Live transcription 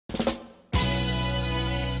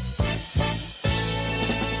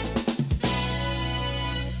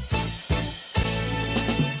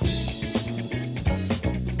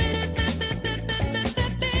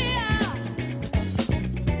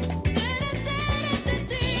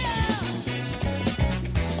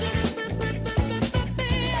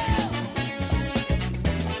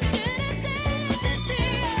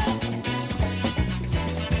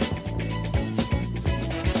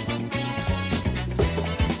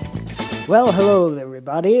Well, hello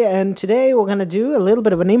everybody, and today we're gonna do a little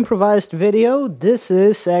bit of an improvised video. This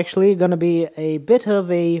is actually gonna be a bit of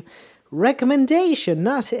a recommendation,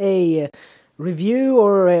 not a review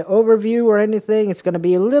or an overview or anything. It's gonna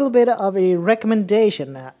be a little bit of a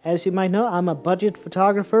recommendation. As you might know, I'm a budget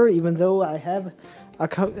photographer, even though I have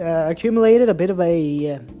accumulated a bit of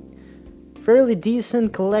a fairly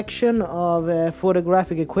decent collection of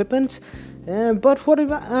photographic equipment. But what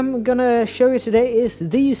I'm gonna show you today is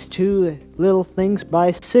these two little things by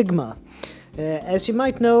Sigma. As you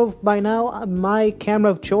might know by now, my camera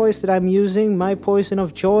of choice that I'm using, my poison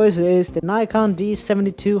of choice, is the Nikon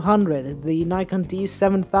D7200. The Nikon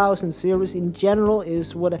D7000 series in general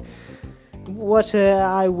is what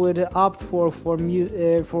I would opt for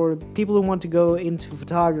people who want to go into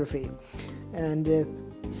photography and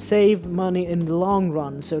save money in the long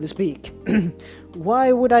run, so to speak.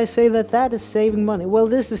 Why would I say that is saving money? Well,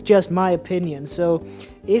 this is just my opinion. So,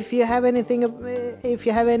 if you have any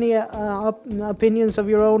opinions of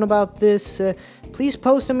your own about this, please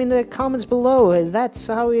post them in the comments below. That's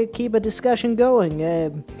how we keep a discussion going.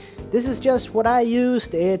 This is just what I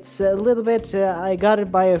used. It's a little bit. I got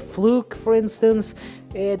it by a fluke, for instance.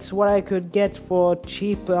 It's what I could get for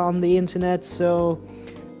cheap on the internet. So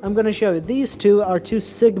I'm gonna show you. These two are two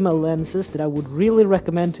Sigma lenses that I would really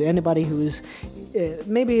recommend to anybody who is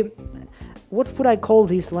maybe, what would I call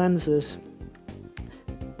these lenses?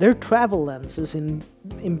 They're travel lenses in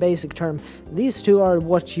basic term. These two are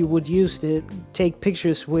what you would use to take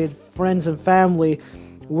pictures with friends and family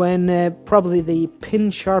when probably the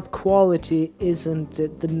pin sharp quality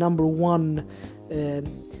isn't the number one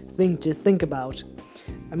thing to think about.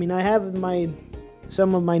 I mean, I have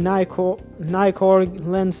some of my Nikon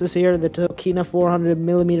lenses here, the Tokina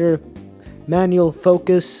 400mm manual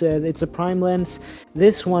focus. It's a prime lens.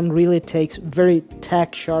 This one really takes very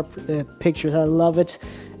tack sharp pictures. I love it.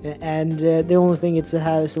 And the only thing it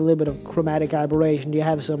has a little bit of chromatic aberration. You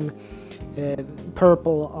have some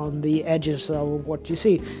purple on the edges of what you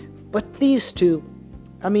see. But these two,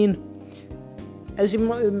 I mean, as you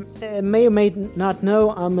may or may not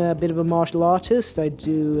know, I'm a bit of a martial artist. I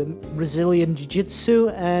do Brazilian Jiu-Jitsu,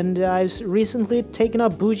 and I've recently taken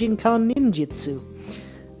up Bujinkan Ninjutsu.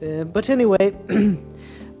 But anyway,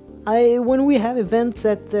 when we have events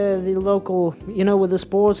at the local, with the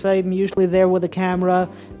sports, I'm usually there with the camera,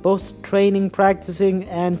 both training, practicing,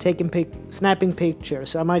 and snapping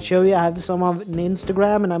pictures. I might show you. I have some on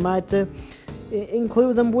Instagram, and I might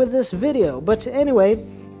include them with this video. But anyway,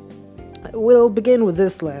 we'll begin with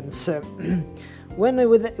this lens. When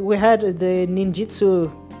we had the ninjutsu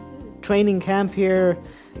training camp here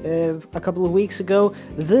a couple of weeks ago,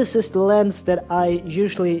 this is the lens that I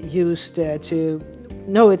usually used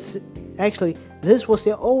this was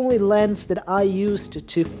the only lens that I used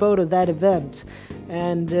to photo that event.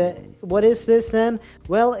 And what is this then?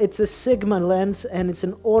 Well, it's a Sigma lens, and it's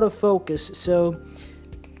an autofocus. So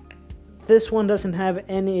this one doesn't have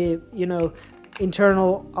any,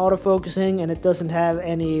 internal autofocusing, and it doesn't have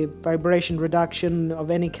any vibration reduction of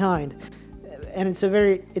any kind. And it's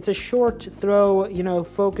a short throw,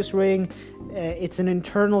 focus ring. It's an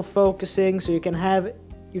internal focusing, so you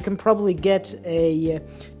can probably get a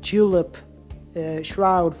tulip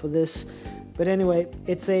shroud for this. But anyway,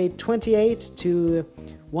 it's a 28 to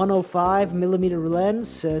 105mm lens,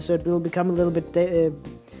 so it will become a little bit,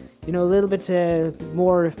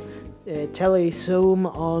 more tele-zoom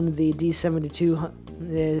on the D7200,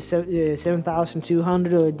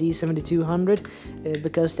 7200 or D7200,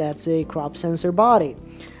 because that's a crop sensor body.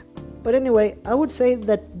 But anyway, I would say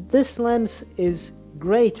that this lens is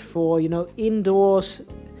great for indoor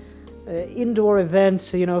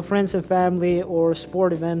events, friends and family, or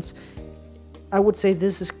sport events. I would say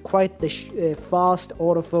this is quite the fast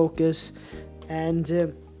autofocus, and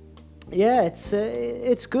yeah,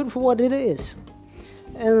 it's good for what it is.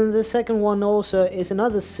 And the second one also is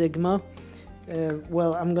another Sigma.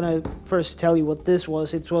 Well, I'm gonna first tell you what this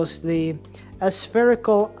was. It was the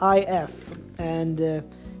Aspherical IF and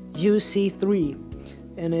UC3,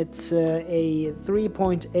 and it's a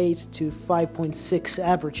 3.8 to 5.6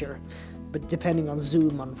 aperture, but depending on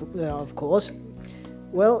zoom, of course.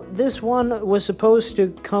 Well, this one was supposed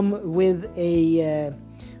to come with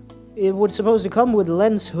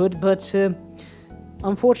lens hood, but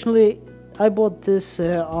unfortunately, I bought this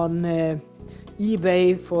on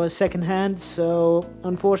eBay for secondhand, so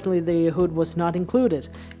unfortunately the hood was not included.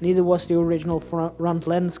 Neither was the original front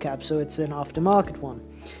lens cap, so it's an aftermarket one.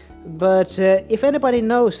 But if anybody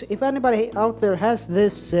out there has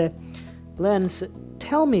this lens,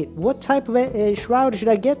 tell me, what type of shroud should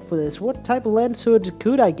I get for this? What type of lens hood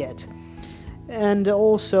could I get? And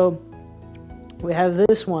also, we have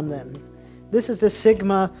this one then. this is the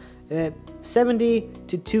Sigma 70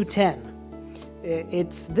 to 210.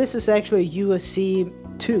 This is actually USC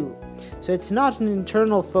 2, so it's not an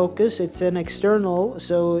internal focus, it's an external,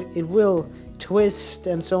 so it will twist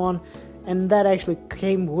and so on, and that actually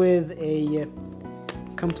came with a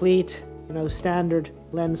complete, standard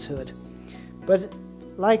lens hood. But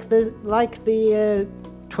like the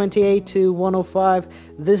 28 to 105,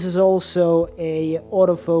 this is also a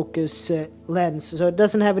autofocus lens, so it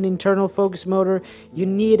doesn't have an internal focus motor. You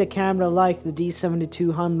need a camera like the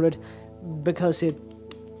D7200 because it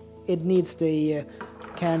needs the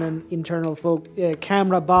Canon internal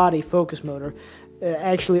camera body focus motor.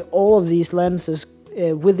 Actually, all of these lenses,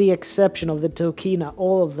 with the exception of the Tokina,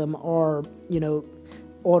 all of them are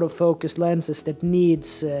autofocus lenses that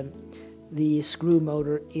needs the screw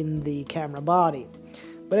motor in the camera body.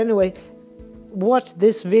 But anyway, what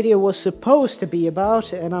this video was supposed to be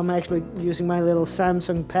about, and I'm actually using my little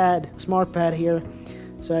Samsung smart pad here,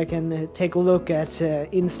 so I can take a look at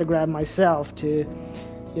Instagram myself to,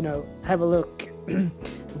 have a look.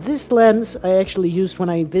 This lens I actually used when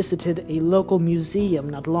I visited a local museum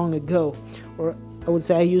not long ago, or I would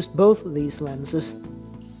say I used both of these lenses.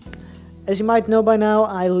 As you might know by now,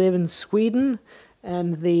 I live in Sweden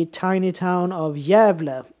and the tiny town of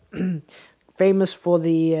Gävle, famous for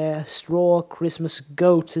the straw Christmas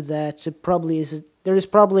goat that there is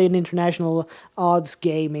probably an international odds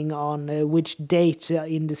gaming on which date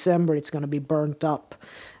in December it's going to be burnt up.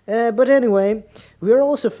 But anyway, we are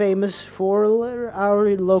also famous for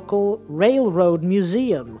our local railroad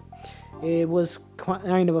museum. It was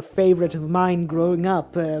kind of a favorite of mine growing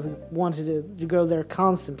up, wanted to go there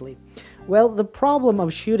constantly. Well, the problem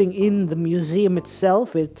of shooting in the museum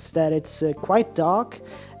itself is that it's quite dark,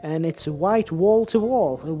 and it's white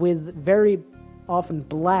wall-to-wall with very often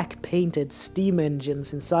black painted steam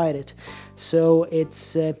engines inside it. So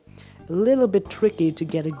it's a little bit tricky to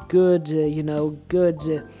get a good,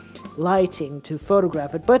 good lighting to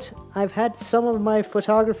photograph it. But I've had some of my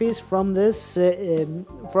photographies from this,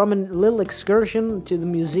 from a little excursion to the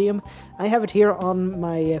museum. I have it here on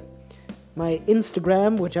my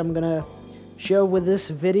Instagram, which I'm gonna show with this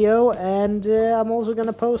video, and I'm also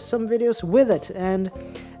gonna post some videos with it. And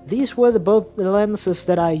these were both the lenses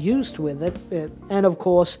that I used with it, and of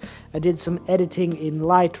course I did some editing in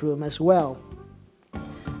Lightroom as well.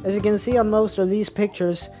 As you can see on most of these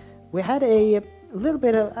pictures, we had a little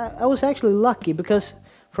bit of... I was actually lucky, because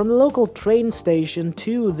from the local train station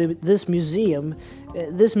to this museum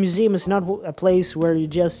is not a place where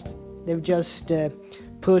they've just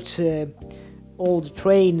put old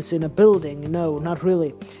trains in a building. No, not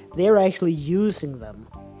really. They're actually using them.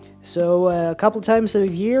 So a couple times a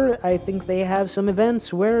year, I think they have some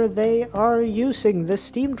events where they are using the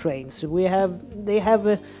steam trains. They have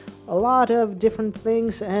a lot of different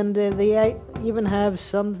things, and they even have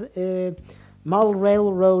some model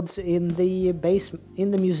railroads in the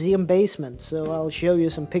museum basement. So I'll show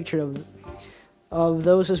you some picture of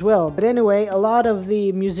those as well. But anyway, a lot of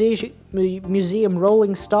the museum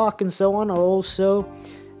rolling stock and so on are also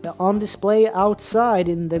on display outside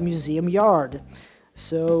in the museum yard.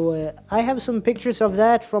 So I have some pictures of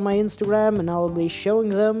that from my Instagram, and I'll be showing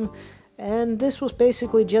them. And this was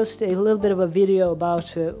basically just a little bit of a video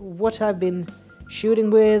about what I've been shooting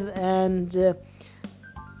with, and a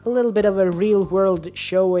little bit of a real-world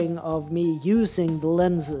showing of me using the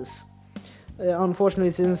lenses.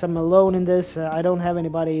 Unfortunately, since I'm alone in this, I don't have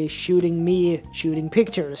anybody shooting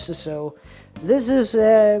pictures, so this is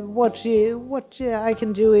what I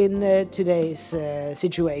can do in today's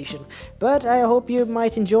situation. But I hope you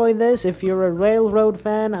might enjoy this. If you're a railroad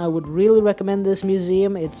fan, I would really recommend this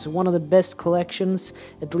museum. It's one of the best collections,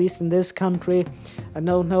 at least in this country. I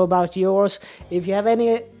don't know about yours. If you have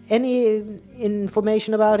any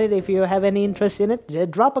information about it, if you have any interest in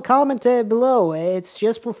it, drop a comment below. It's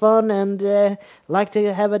just for fun, and like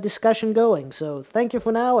to have a discussion going. So thank you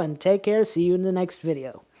for now, and take care. See you in the next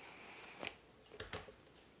video.